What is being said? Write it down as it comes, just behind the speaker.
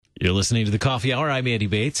You're listening to the Coffee Hour. I'm Andy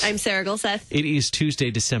Bates. I'm Sarah Gulseth. It is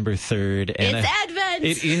Tuesday, December 3rd. And it's Advent!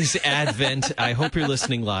 It is Advent. I hope you're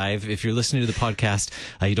listening live. If you're listening to the podcast,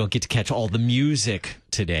 you don't get to catch all the music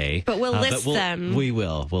today. But we'll list them. We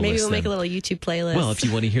will. Maybe list we'll make them. a little YouTube playlist. Well, if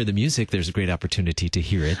you want to hear the music, there's a great opportunity to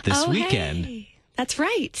hear it this weekend. Hey. That's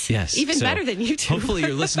right. Yes. Even better than YouTube. Hopefully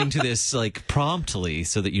you're listening to this promptly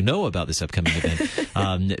so that you know about this upcoming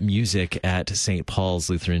event. Music at St. Paul's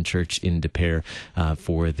Lutheran Church in De Pere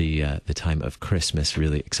for the time of Christmas.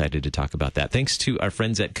 Really excited to talk about that. Thanks to our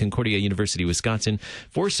friends at Concordia University, Wisconsin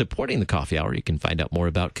for supporting the Coffee Hour. You can find out more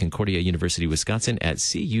about Concordia University, Wisconsin at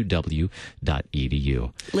cuw.edu.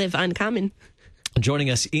 Live uncommon. Joining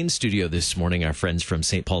us in studio this morning, our friends from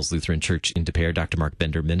St. Paul's Lutheran Church in De Pere, Dr. Mark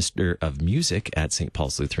Bender, Minister of Music at St.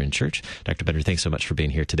 Paul's Lutheran Church. Dr. Bender, thanks so much for being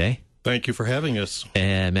here today. Thank you for having us.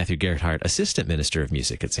 And Matthew Gerhardt, Assistant Minister of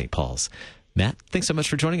Music at St. Paul's. Matt, thanks so much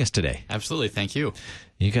for joining us today. Absolutely. Thank you.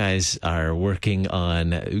 You guys are working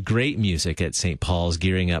on great music at St. Paul's,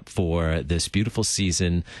 gearing up for this beautiful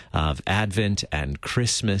season of Advent and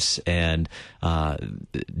Christmas, and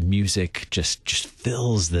music just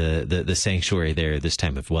fills the sanctuary there this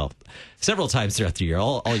time of, several times throughout the year,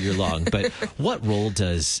 all year long. But what role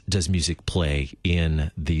does music play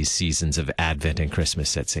in these seasons of Advent and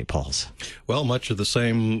Christmas at St. Paul's? Well, much of the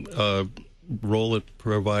same role it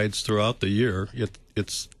provides throughout the year.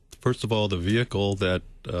 It's first of all the vehicle that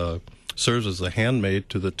serves as a handmaid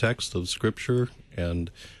to the text of Scripture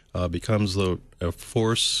and becomes a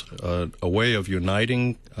force, a way of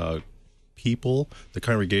uniting people, the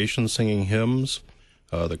congregation singing hymns,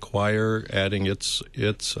 the choir adding its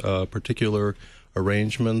particular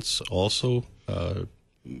arrangements also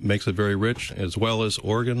makes it very rich, as well as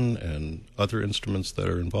organ and other instruments that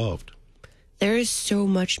are involved. There is so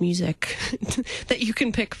much music that you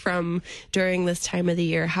can pick from during this time of the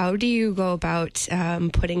year. How do you go about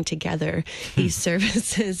putting together these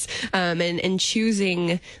services and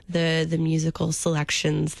choosing the musical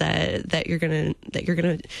selections that you're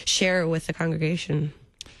gonna share with the congregation?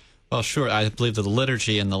 Well, sure. I believe that the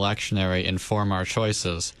liturgy and the lectionary inform our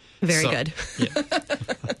choices. Very good. Yeah.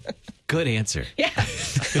 Good answer. Yeah.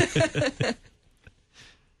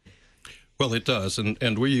 Well, it does,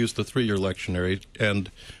 and we use the 3-year lectionary, and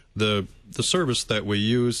the service that we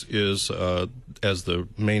use is as the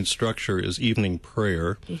main structure is evening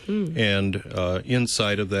prayer, and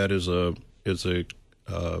inside of that is a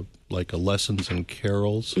like a lessons and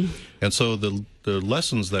carols, and so the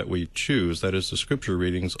lessons that we choose, that is the scripture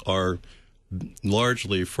readings, are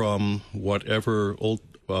largely from whatever old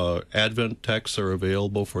Advent texts are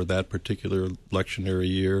available for that particular lectionary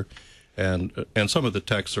year. And some of the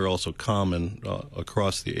texts are also common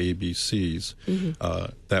across the ABCs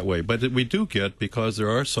that way. But we do get, because there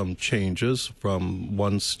are some changes from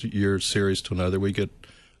one year's series to another, we get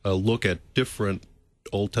a look at different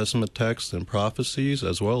Old Testament texts and prophecies,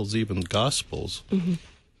 as well as even Gospels.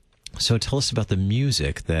 So tell us about the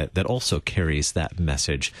music that also carries that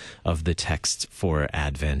message of the texts for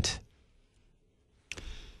Advent.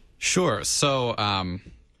 Sure. So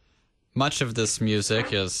much of this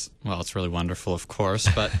music is, it's really wonderful, of course,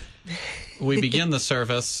 but we begin the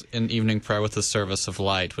service in evening prayer with the service of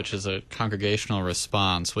light, which is a congregational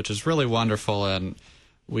response, which is really wonderful, and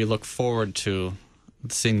we look forward to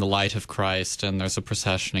seeing the light of Christ, and there's a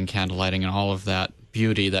procession and candlelighting and all of that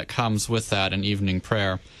beauty that comes with that in evening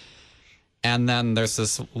prayer. And then there's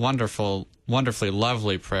this wonderful, wonderfully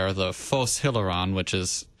lovely prayer, the Phos Hilaron, which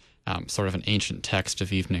is sort of an ancient text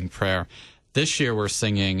of evening prayer. This year we're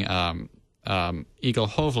singing Egil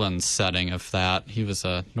Hovland's setting of that. He was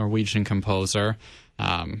a Norwegian composer,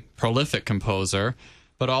 prolific composer,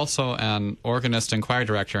 but also an organist and choir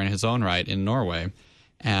director in his own right in Norway.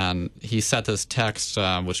 And he set this text,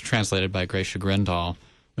 which translated by Gracia Grindal,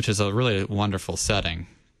 which is a really wonderful setting.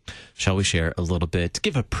 Shall we share a little bit,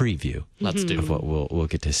 give a preview Let's do of what we'll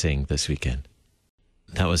get to sing this weekend?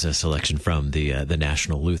 That was a selection from the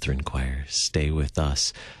National Lutheran Choir, Stay With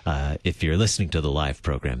Us. If you're listening to the live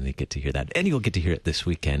program, you get to hear that. And you'll get to hear it this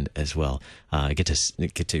weekend as well.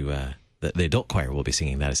 The adult choir will be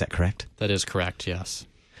singing that. Is that correct? That is correct, yes.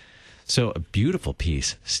 So a beautiful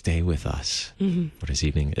piece, Stay With Us. What is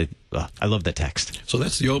evening? I love that text. So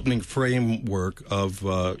that's the opening framework of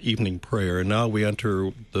evening prayer. And now we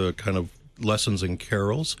enter the kind of lessons and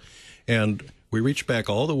carols. And we reach back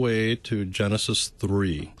all the way to Genesis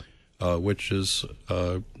 3, which is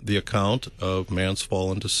the account of man's fall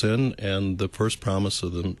into sin and the first promise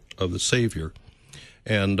of the Savior.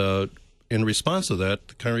 And in response to that,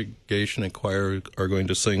 the congregation and choir are going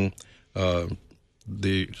to sing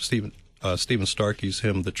the Stephen Starkey's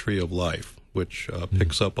hymn, "The Tree of Life," which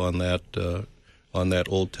picks up on that on that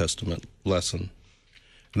Old Testament lesson.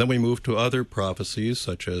 And then we move to other prophecies,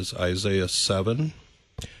 such as Isaiah 7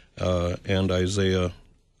 and Isaiah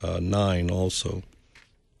 9 also.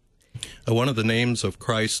 One of the names of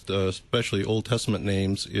Christ, especially Old Testament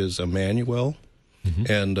names, is Emmanuel.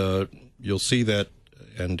 Mm-hmm. And you'll see that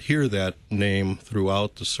and hear that name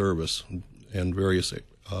throughout the service in various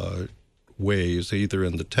ways, either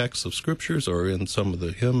in the text of scriptures or in some of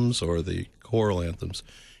the hymns or the choral anthems.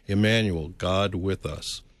 Emmanuel, God with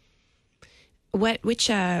us. Which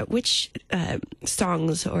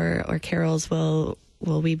songs or carols will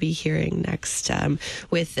we be hearing next?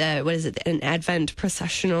 With what is it? An Advent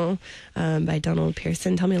Processional by Donald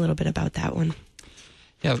Pearson. Tell me a little bit about that one.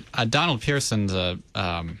 Yeah, Donald Pearson's a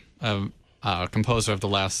composer of the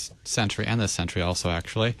last century and this century also,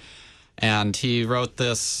 actually, and he wrote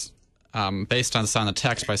this based on the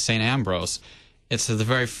text by St. Ambrose. It's the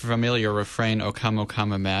very familiar refrain, O come,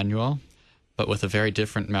 Emmanuel, but with a very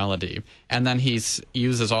different melody. And then he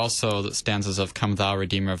uses also the stanzas of Come Thou,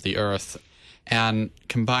 Redeemer of the Earth, and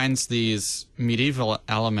combines these medieval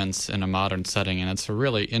elements in a modern setting, and it's a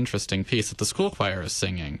really interesting piece that the school choir is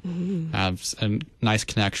singing. Mm-hmm. A nice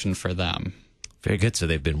connection for them. Very good. So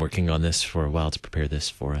they've been working on this for a while to prepare this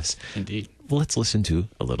for us. Indeed. Well, let's listen to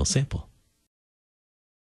a little sample.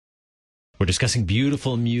 We're discussing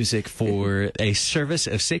beautiful music for a service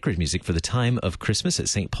of sacred music for the time of Christmas at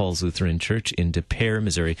St. Paul's Lutheran Church in Des Peres,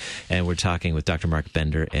 Missouri. And we're talking with Dr. Mark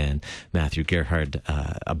Bender and Matthew Gerhardt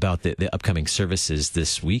about the upcoming services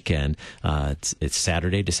this weekend. It's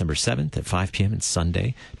Saturday, December 7th at 5 p.m. and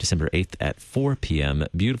Sunday, December 8th at 4 p.m.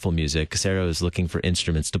 Beautiful music. Sarah is looking for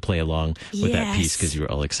instruments to play along with that piece because you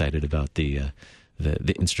were all excited about the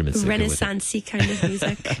instruments. Renaissance-y kind of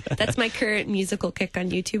music. That's my current musical kick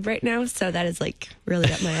on YouTube right now, so that is like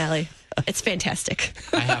really up my alley. It's fantastic.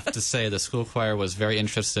 I have to say the school choir was very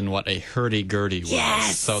interested in what a hurdy-gurdy was.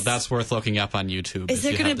 Yes! So that's worth looking up on YouTube. Is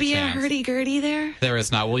there going to be a hurdy-gurdy there? There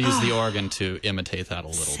is not. We'll use the organ to imitate that a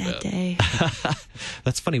little bit. Day.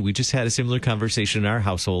 That's funny. We just had a similar conversation in our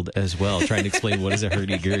household as well, trying to explain what is a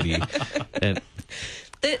hurdy-gurdy. And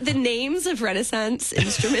The names of Renaissance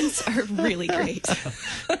instruments are really great.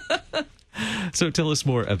 So tell us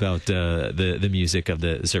more about the music of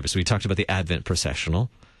the service. We talked about the Advent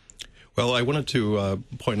Processional. Well, I wanted to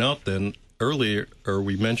point out then, earlier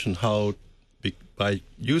we mentioned how by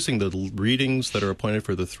using the readings that are appointed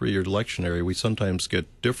for the 3-year lectionary, we sometimes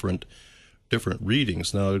get different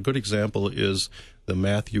readings. Now, a good example is the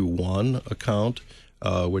Matthew 1 account,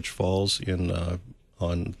 which falls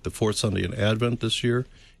on the fourth Sunday in Advent this year,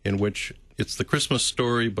 in which it's the Christmas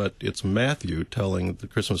story, but it's Matthew telling the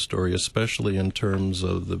Christmas story, especially in terms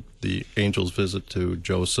of the angel's visit to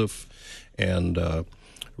Joseph and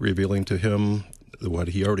revealing to him what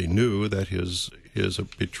he already knew, that his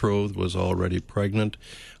betrothed was already pregnant,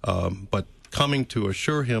 but coming to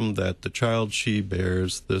assure him that the child she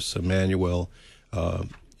bears, this Emmanuel,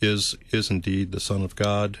 is indeed the Son of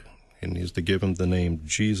God, and he's to give him the name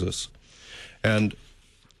Jesus. And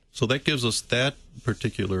so that gives us that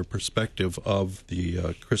particular perspective of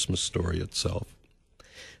the Christmas story itself.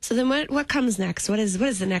 So then what comes next? What is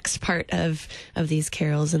the next part of these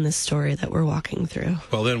carols in this story that we're walking through?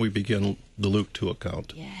 Well, then we begin the Luke 2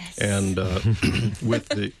 account. Yes. And with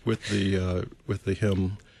the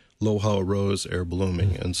hymn Lo How a Rose Ere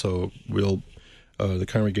Blooming. And so the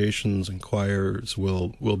congregations and choirs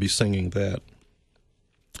will be singing that.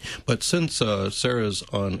 But since Sarah's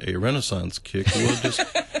on a Renaissance kick,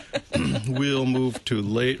 we'll move to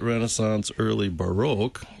late Renaissance, early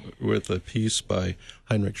Baroque, with a piece by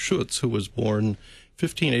Heinrich Schuetz, who was born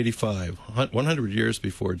 1585, 100 years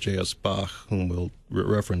before J.S. Bach, whom we'll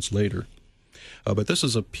reference later. But this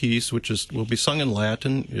is a piece which will be sung in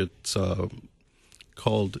Latin. It's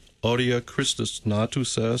called Audia Christus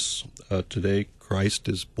Natus Est, Today Christ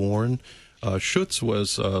is Born. Schuetz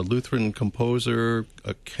was a Lutheran composer,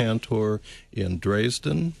 a cantor in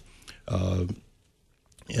Dresden,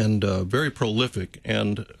 and very prolific,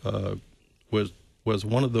 and was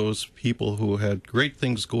one of those people who had great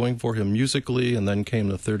things going for him musically, and then came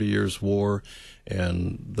the 30 Years' War,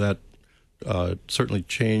 and that certainly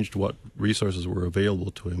changed what resources were available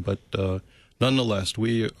to him. But nonetheless,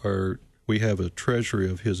 we have a treasury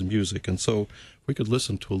of his music, and so we could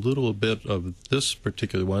listen to a little bit of this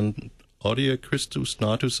particular one, Audia Christus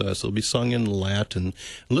Natus Est. It'll be sung in Latin.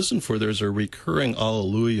 And listen for there's a recurring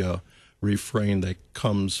Alleluia refrain that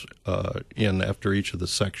comes in after each of the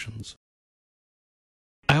sections.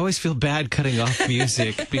 I always feel bad cutting off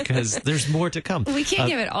music because there's more to come. We can't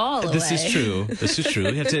give it all away. This is true. This is true.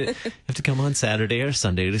 You have to come on Saturday or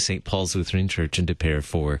Sunday to St. Paul's Lutheran Church and prepare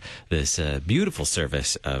for this beautiful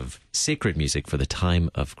service of sacred music for the time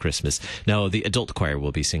of Christmas. Now, the adult choir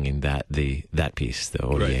will be singing that piece, the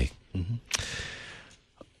Hodie. Right. Mm-hmm.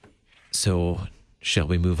 So, shall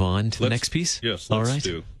we move on to the next piece? Yes, All let's right.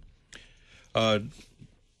 do.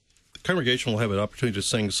 The congregation will have an opportunity to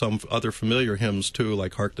sing some other familiar hymns, too,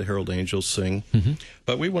 like Hark the Herald Angels Sing. Mm-hmm.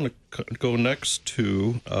 But we want to go next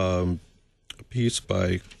to a piece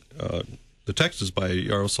by, the text is by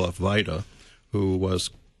Jaroslav Vaida, who was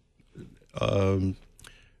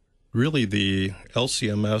really the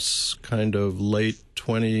LCMS kind of late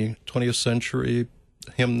 20th century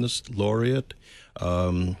hymnist laureate,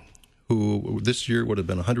 who this year would have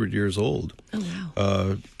been 100 years old. Oh,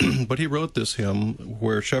 wow. But he wrote this hymn,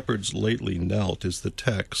 Where Shepherds Lately Knelt, is the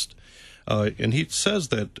text. And he says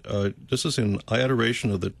that this is in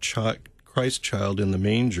adoration of the Christ child in the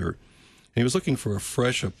manger. And he was looking for a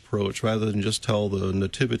fresh approach rather than just tell the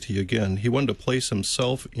nativity again. He wanted to place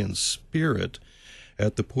himself in spirit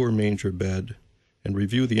at the poor manger bed and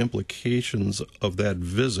review the implications of that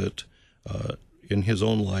visit in his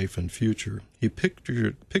own life and future. He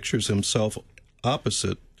pictures himself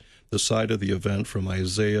opposite the side of the event from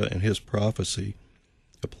Isaiah and his prophecy,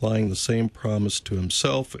 applying the same promise to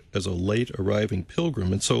himself as a late arriving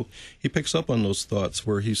pilgrim. And so he picks up on those thoughts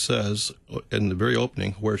where he says, in the very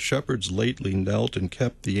opening, where shepherds lately knelt and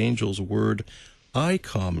kept the angel's word, I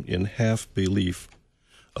come in half belief,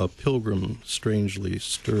 a pilgrim strangely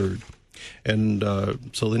stirred. And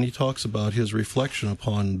so then he talks about his reflection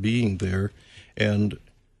upon being there. And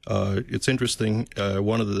it's interesting,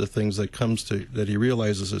 one of the things that he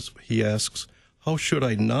realizes is he asks, how should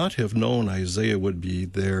I not have known Isaiah would be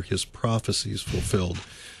there, his prophecies fulfilled?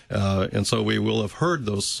 And so we will have heard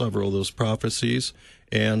several of those prophecies,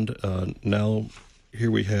 and now here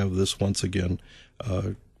we have this once again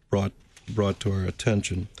brought to our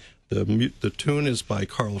attention. The tune is by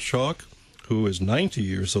Carl Schalk, who is 90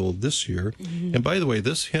 years old this year. Mm-hmm. And by the way,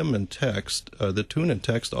 this hymn and text, the tune and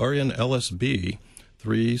text are in LSB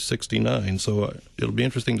 369. So it'll be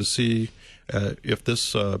interesting to see if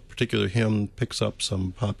this particular hymn picks up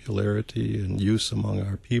some popularity and use among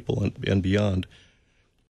our people and beyond.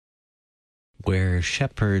 Where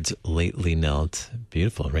Shepherds Lately Knelt.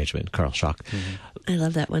 Beautiful arrangement, Carl Schalk. I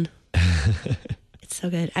love that one. It's so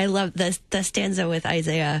good. I love the stanza with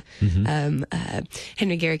Isaiah. Mm-hmm.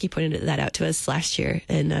 Henry Garrick, he pointed that out to us last year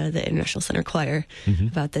in the International Center Choir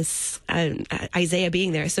about this Isaiah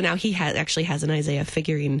being there. So now he actually has an Isaiah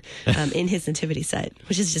figurine in his nativity set,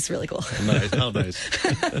 which is just really cool. Nice. How nice.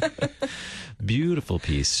 Beautiful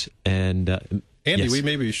piece. And Andy, yes. we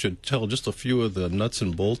maybe should tell just a few of the nuts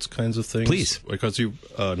and bolts kinds of things. Please. Because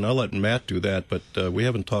now let Matt do that, but we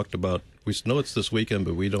haven't talked about, we know it's this weekend,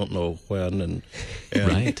 but we don't know when. And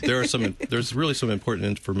right. There's really some important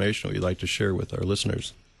information we'd like to share with our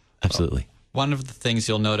listeners. Absolutely. One of the things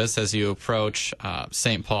you'll notice as you approach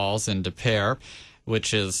St. Paul's in De Pere,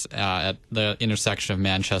 which is at the intersection of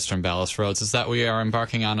Manchester and Ballas Roads, is that we are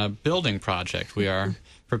embarking on a building project. We are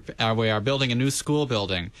building a new school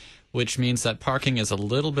building, which means that parking is a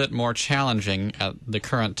little bit more challenging at the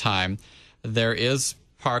current time. There is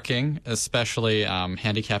parking, especially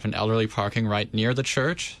handicap and elderly parking, right near the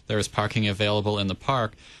church. There is parking available in the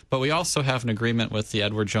park, but we also have an agreement with the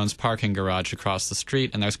Edward Jones parking garage across the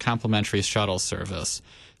street, and there's complimentary shuttle service.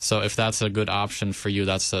 So if that's a good option for you,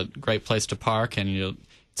 that's a great place to park, and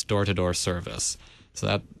it's door-to-door service.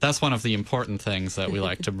 So that's one of the important things that we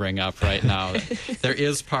like to bring up right now. There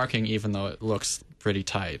is parking, even though it looks pretty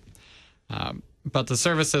tight. But the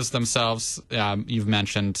services themselves, you've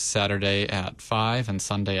mentioned Saturday at 5 and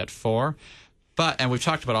Sunday at 4. And we've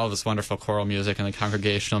talked about all this wonderful choral music and the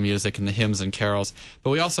congregational music and the hymns and carols. But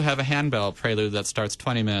we also have a handbell prelude that starts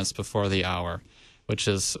 20 minutes before the hour, which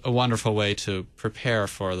is a wonderful way to prepare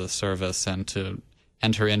for the service and to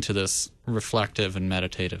enter into this reflective and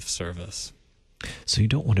meditative service. So you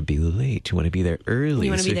don't want to be late. You want to be there early.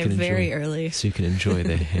 You want to be there very early. So you can enjoy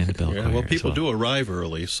the handbell choir. Well, people do arrive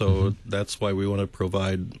early, so that's why we want to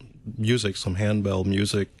provide music, some handbell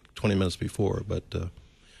music, 20 minutes before. But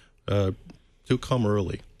do come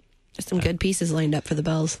early. There's some good pieces lined up for the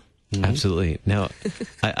bells. Mm-hmm. Absolutely. Now,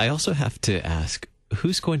 I also have to ask,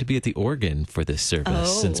 who's going to be at the organ for this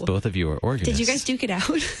service, since both of you are organists? Did you guys duke it out?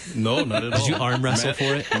 No, not at all. Did you arm wrestle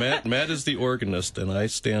for it? Matt is the organist, and I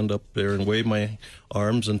stand up there and wave my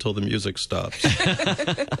arms until the music stops.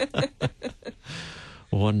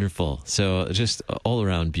 Wonderful. So just all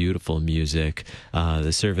around beautiful music.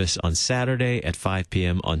 The service on Saturday at 5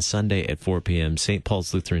 p.m., on Sunday at 4 p.m., St.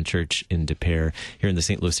 Paul's Lutheran Church in De Pere, here in the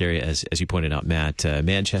St. Louis area, as you pointed out, Matt.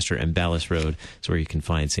 Manchester and Ballas Road is where you can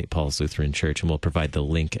find St. Paul's Lutheran Church, and we'll provide the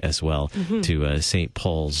link as well to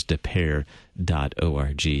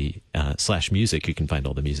stpaulsdepere.org/music. You can find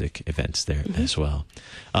all the music events there as well.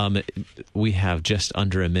 We have just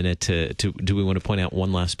under a minute to do we want to point out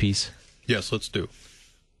one last piece? Yes, let's do.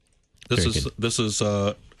 This is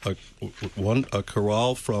a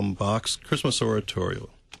chorale from Bach's Christmas Oratorio.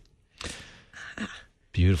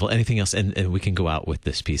 Beautiful. Anything else? And we can go out with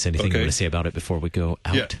this piece. Anything you want to say about it before we go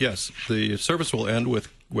out? Yeah, yes. The service will end with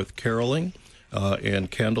caroling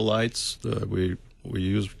and candlelights. We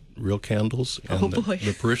use real candles. And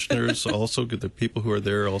the parishioners also get, the people who are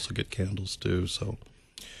there also get candles too. So,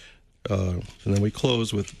 and then we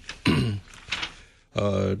close with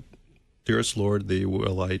Dearest Lord, Thee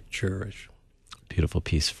Will I Cherish. Beautiful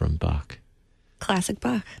piece from Bach. Classic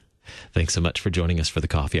Bach. Thanks so much for joining us for the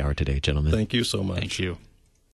coffee hour today, gentlemen. Thank you so much. Thank you.